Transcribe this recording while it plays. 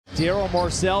Daryl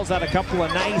Morcell's had a couple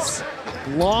of nice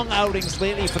long outings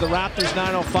lately for the Raptors.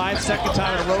 905, second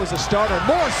time in a row as a starter.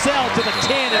 Morcell to the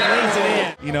 10 and lays it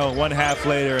in. You know, 1 half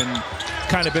later, and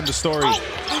kind of been the story.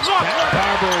 That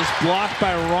Barber is blocked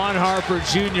by Ron Harper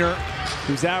Jr.,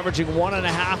 who's averaging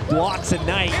 1.5 blocks a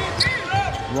night.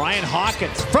 Ryan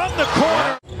Hawkins from the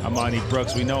corner. Amani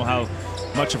Brooks, we know how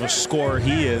much of a scorer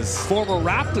he is. Former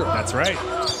Raptor. That's right.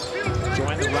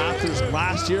 Joined the Raptors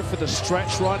last year for the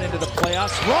stretch run into the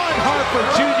playoffs. Ron Harper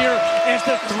Jr. as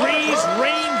the threes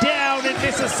rain down in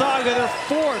Mississauga. They're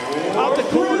fourth of the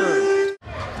quarter.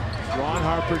 Ron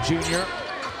Harper Jr.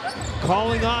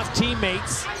 calling off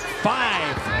teammates.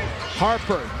 5.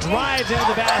 Harper drives into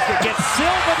the basket, gets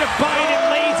Silva to bite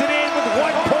and lays it in with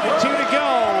 1.2 to go.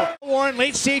 Warren,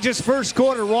 late stages first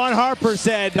quarter, Ron Harper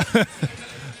said,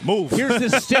 move. Here's the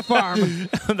stiff arm.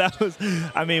 That was,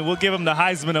 I mean, we'll give him the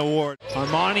Heisman Award.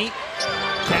 Armani,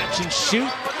 catch and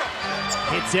shoot.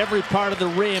 Hits every part of the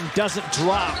rim, doesn't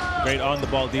drop. Great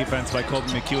on-the-ball defense by Colby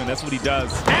McEwen. That's what he does.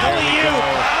 Alley-oop!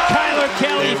 Kyler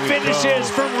Kelly finishes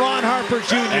from Ron Harper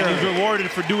Jr. And he's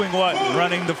rewarded for doing what?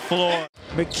 Running the floor.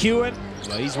 McEwen.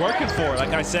 Well, he's working for it. Like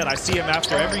I said, I see him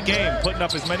after every game, putting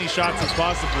up as many shots as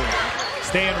possible.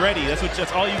 Staying ready. That's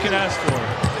all you can ask for.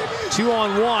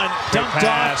 2-on-1, dumped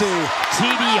off to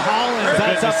T.D. Hollins.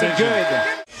 That's up and good.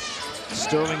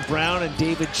 Sterling Brown and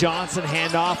David Johnson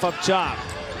hand off up top.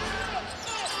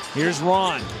 Here's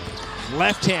Ron.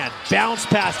 Left hand, bounce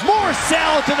pass.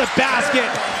 Morcell to the basket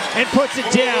and puts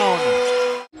it down.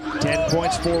 10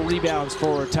 points, 4 rebounds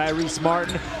for Tyrese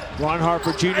Martin. Ron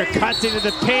Harper Jr. cuts into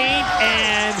the paint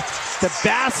and the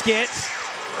basket.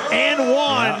 And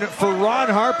one for Ron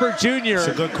Harper Jr. It's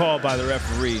a good call by the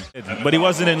referee. But he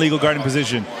wasn't in legal guarding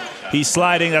position. He's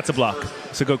sliding, that's a block.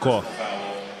 It's a good call.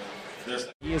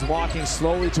 He is walking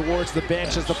slowly towards the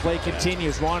bench as the play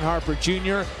continues. Ron Harper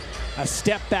Jr. A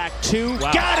step back 2.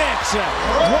 Wow. Got it!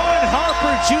 Ron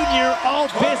Harper Jr. all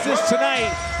business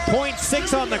tonight.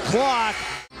 0.6 on the clock.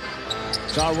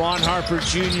 Saw Ron Harper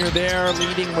Jr. there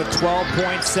leading with 12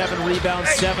 points, 7 rebounds,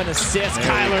 7 assists.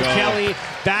 Kyler Kelly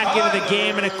back into the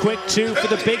game and a quick 2 for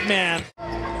the big man.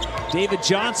 David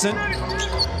Johnson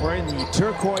wearing the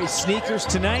turquoise sneakers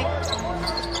tonight.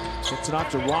 Gets it off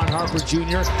to Ron Harper Jr.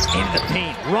 in the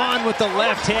paint. Ron with the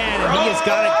left hand, and he has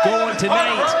got it going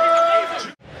tonight.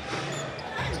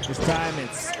 This time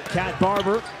it's Cat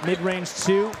Barber, mid-range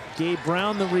 2. Gabe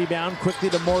Brown the rebound, quickly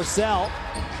to Morcell.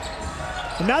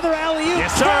 Another alley-oop.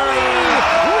 Yes, sir.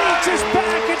 Reaches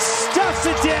back and stuffs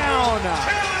it down.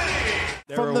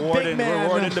 They're From the big man.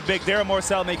 Rewarding the big. Darren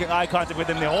Morcell making eye contact with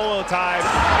him the whole time. He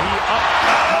up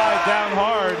high, down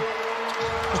hard.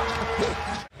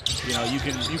 You know,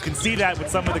 you can see that with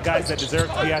some of the guys that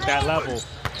deserve to be at that level.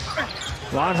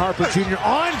 Ron Harper Jr.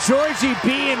 on Georgie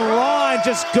B, and Ron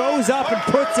just goes up and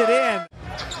puts it in.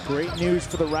 Great news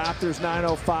for the Raptors.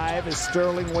 9:05 as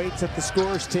Sterling waits at the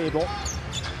scorer's table.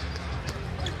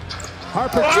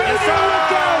 Harper Jr.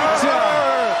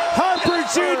 Harper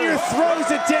Jr. throws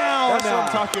it down. That's what I'm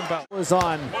talking about. Was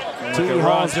on.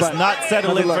 Ron just not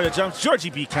settling for the jumps. Georgie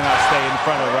B cannot stay in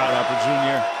front of Ron Harper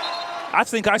Jr. I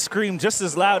think I screamed just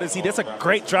as loud as he. That's a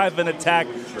great drive and attack.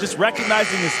 Just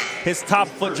recognizing his top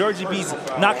foot. Georgie B's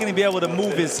not going to be able to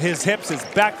move his hips. His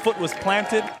back foot was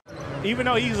planted. Even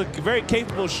though he's a very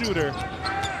capable shooter. Pass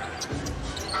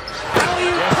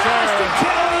to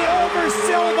Kelly over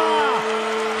Silva.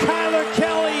 Kyler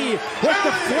Kelly with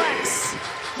the flex.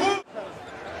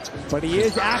 But he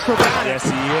is acrobatic. Yes, he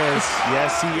is.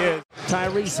 Yes, he is.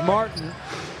 Tyrese Martin.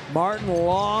 Martin,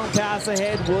 long pass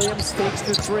ahead. Williams fakes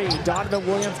the 3. Donovan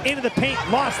Williams into the paint,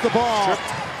 lost the ball.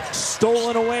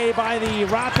 Stolen away by the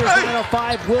Raptors.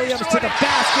 9:05. Williams to the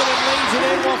basket and lays it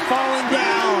in while falling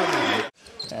down.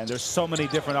 And there's so many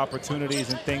different opportunities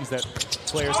and things that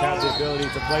players have the ability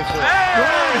to play for.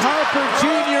 Ron Harper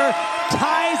Jr.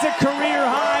 ties a career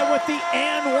high with the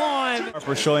and one.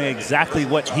 Harper showing exactly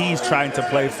what he's trying to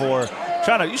play for.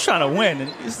 He's trying to win,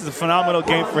 and this is a phenomenal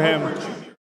game for him.